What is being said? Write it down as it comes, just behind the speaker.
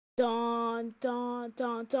Dun dun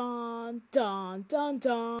dun dun dun dun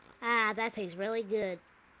dun. Ah, that tastes really good.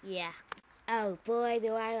 Yeah. Oh boy,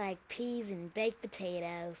 do I like peas and baked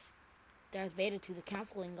potatoes. Darth Vader to the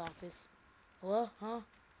counseling office. What? Huh?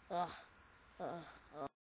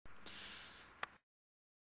 Psst.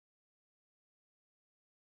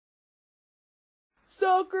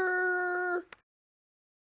 Sucker!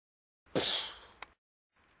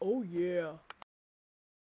 Oh yeah.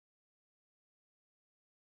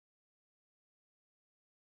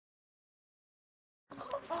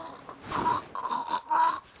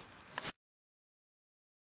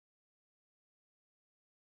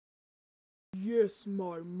 Yes,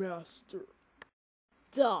 my master.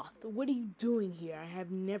 Darth, what are you doing here? I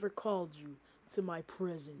have never called you to my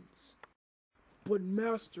presence. But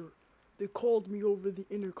master, they called me over the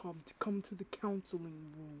intercom to come to the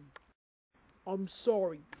counseling room. I'm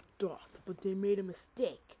sorry, Darth, but they made a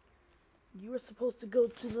mistake. You were supposed to go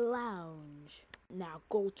to the lounge. Now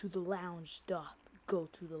go to the lounge, Darth. Go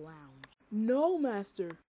to the lounge. No, master.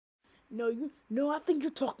 No, I think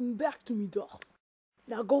you're talking back to me, Darth.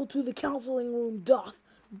 Now go to the counseling room, Darth.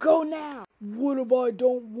 Go now. What if I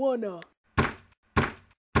don't wanna?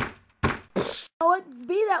 Oh, what?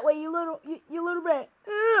 Be that way, you little bit.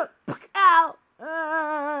 Ow!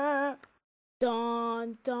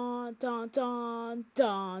 Dun dun dun dun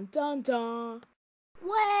dun dun dun.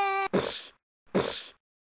 What?